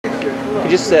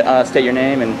Could you state your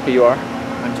name and who you are?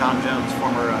 I'm Tom Jones,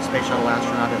 former Space Shuttle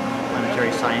astronaut and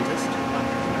planetary scientist.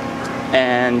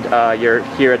 And you're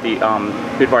here at the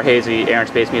Udvar-Hazy Air and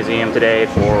Space Museum today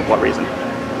for what reason?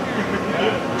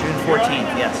 June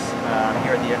 14th, yes. I'm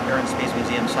here at the Air and Space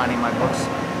Museum signing my books,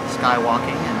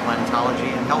 Skywalking and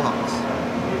Planetology and Hellhounds.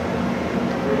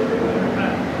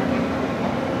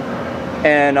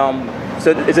 And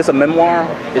so is this a memoir?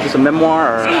 Is this a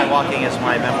memoir? Or? Skywalking is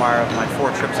my memoir of my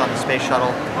 4 trips on the Space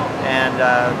Shuttle, and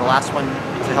the last one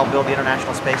to help build the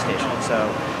International Space Station. So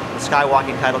the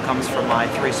Skywalking title comes from my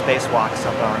 3 spacewalks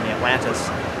up on the Atlantis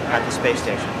at the space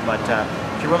station. But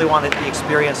if you really wanted the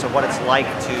experience of what it's like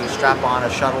to strap on a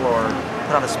shuttle or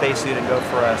put on a spacesuit and go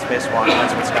for a spacewalk,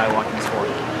 that's what Skywalking is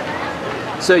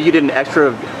for. So you did an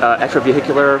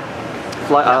extravehicular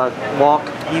walk?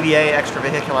 EVA,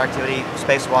 extravehicular activity,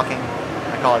 spacewalking.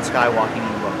 I call it Skywalking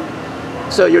in the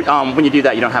book. So you're, when you do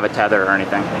that, you don't have a tether or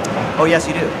anything? Oh yes,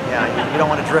 you do. Yeah, you don't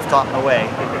want to drift off away,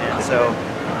 and so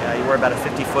you wear about a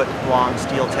 50-foot long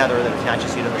steel tether that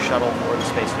attaches you to the shuttle or the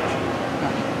space station.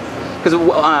 Because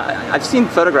I've seen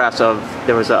photographs of,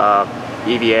 there was a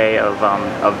EVA of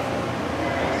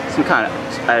some kind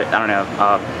of, I don't know,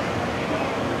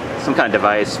 some kind of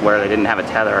device where they didn't have a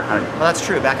tether. Well, that's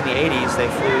true. Back in the 80s, they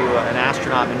flew an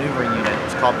astronaut maneuvering unit.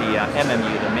 It's called the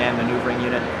MMU, the Man Maneuvering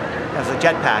Unit. It was a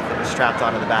jetpack that was strapped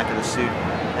onto the back of the suit,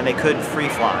 and they could free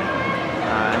fly.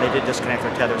 And they did disconnect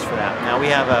their tethers for that. Now we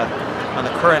have on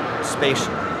the current space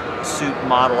suit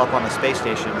model up on the space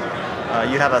station,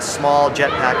 you have a small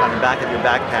jetpack on the back of your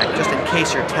backpack just in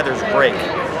case your tethers break.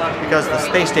 Because the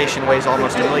space station weighs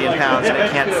almost 1 million pounds and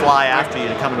it can't fly after you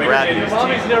to come and grab you.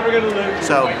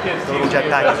 So the little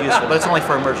jetpack is useful, but it's only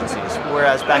for emergencies.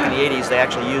 Whereas back in the 80s, they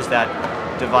actually used that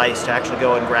device to actually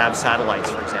go and grab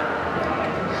satellites, for example.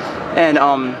 And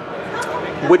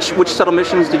which shuttle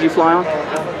missions did you fly on?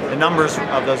 The numbers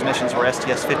of those missions were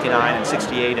STS-59 and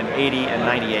 68 and 80 and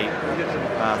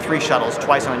 98. 3 shuttles,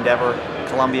 twice on Endeavour,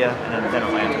 Columbia, and then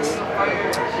Atlantis.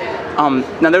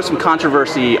 Now there's some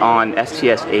controversy on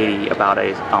STS-80 about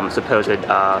a supposed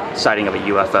sighting of a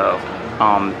UFO.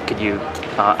 Could you,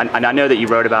 and I know that you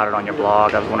wrote about it on your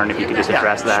blog. I was wondering if you could just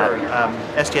address that.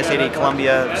 Sure. STS-80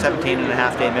 Columbia,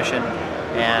 17.5-day mission.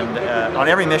 And on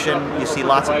every mission, you see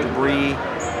lots of debris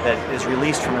that is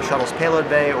released from the shuttle's payload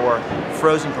bay or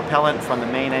frozen propellant from the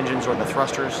main engines or the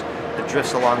thrusters that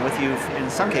drifts along with you, in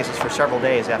some cases for several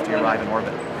days after you arrive in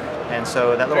orbit. And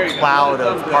so that little cloud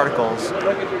of particles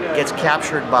gets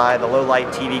captured by the low-light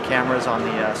TV cameras on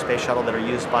the space shuttle that are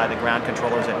used by the ground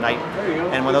controllers at night.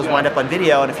 And when those wind up on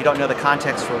video, and if you don't know the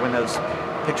context for when those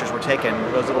pictures were taken,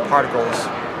 those little particles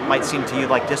might seem to you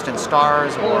like distant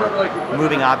stars or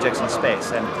moving objects in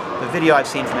space. And the video I've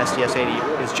seen from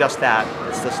STS-80 is just that.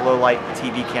 It's this low-light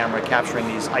TV camera capturing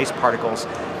these ice particles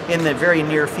in the very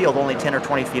near field, only 10 or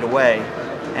 20 feet away.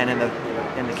 And in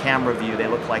the camera view, they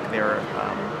look like they're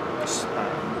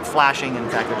flashing. In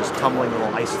fact, they're just tumbling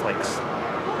little ice flakes.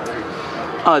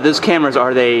 Those cameras,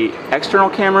 are they external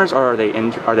cameras, or are they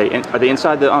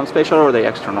inside the space shuttle, or are they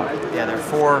external? Yeah, there are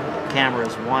 4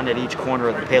 cameras, 1 at each corner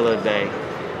of the payload bay,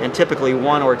 and typically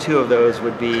 1 or 2 of those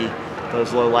would be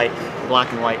those low light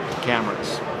black and white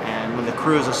cameras. And when the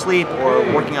crew is asleep or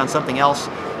working on something else,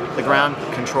 the ground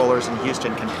controllers in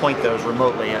Houston can point those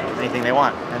remotely at anything they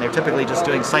want. And they're typically just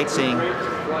doing sightseeing,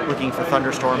 looking for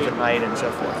thunderstorms at night and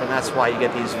so forth. And that's why you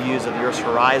get these views of the Earth's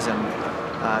horizon.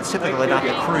 It's typically not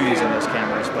the crew using those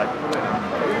cameras, but the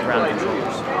ground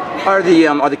controllers.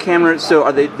 Are the cameras, so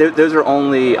are they? Those are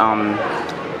only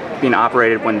being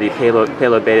operated when the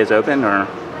payload bay is open, or?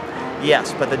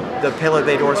 Yes, but the payload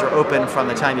bay doors are open from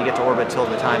the time you get to orbit till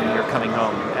the time you're coming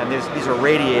home. And these are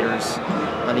radiators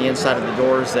on the inside of the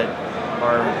doors that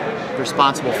are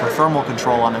responsible for thermal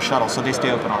control on the shuttle, so they stay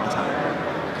open all the time.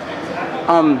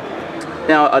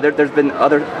 Now, there's been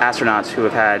other astronauts who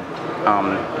have had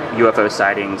UFO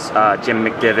sightings. Jim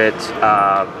McDivitt,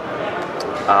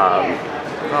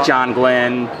 John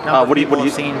Glenn. What do you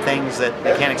have seen things that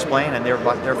they can't explain, and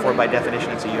therefore by definition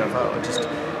it's a UFO.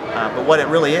 But what it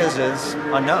really is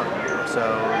unknown.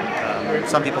 So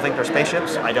some people think they're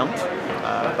spaceships. I don't.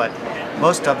 But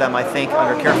most of them, I think,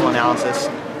 under careful analysis,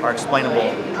 are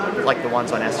explainable, like the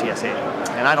ones on STS-80.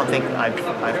 And I don't think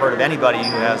I've heard of anybody who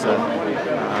has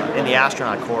in the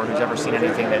astronaut corps who's ever seen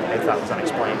anything that they thought was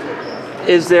unexplained.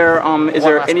 Is there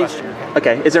any? Question.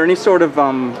 Okay. Is there any sort of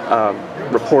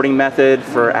reporting method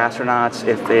for astronauts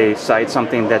if they cite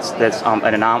something that's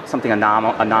something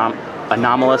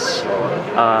anomalous,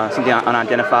 something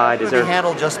unidentified? It would be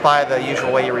handled just by the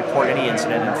usual way you report any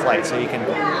incident in flight. So you can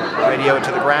radio it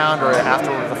to the ground, or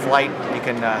after the flight, you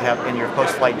can have in your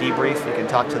post-flight debrief, you can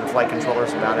talk to the flight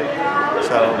controllers about it.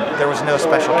 So there was no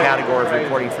special category of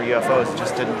reporting for UFOs; it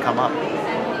just didn't come up.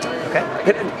 Okay.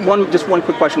 Just one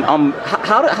quick question.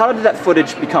 How did that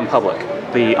footage become public?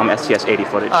 The STS-80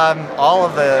 footage. All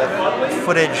of the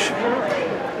footage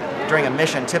during a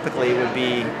mission typically would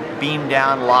be beamed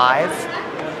down live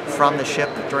from the ship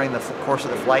during the course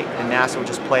of the flight, and NASA would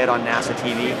just play it on NASA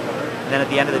TV. And then at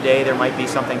the end of the day, there might be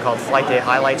something called Flight Day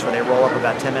Highlights, where they roll up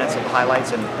about 10 minutes of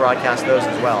highlights and broadcast those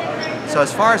as well. So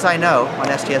as far as I know, on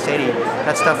STS-80,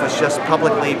 that stuff was just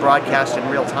publicly broadcast in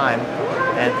real time,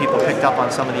 and people picked up on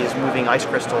some of these moving ice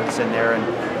crystals in there and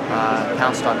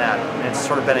pounced on that. And it's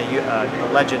sort of been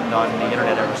a legend on the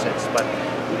internet ever since. But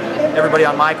everybody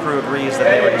on my crew agrees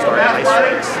that they were just ice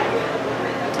flakes.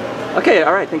 Okay,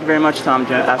 all right. Thank you very much,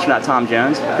 Astronaut Tom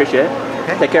Jones. Appreciate it.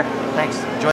 Okay. Take care. Thanks. Enjoy.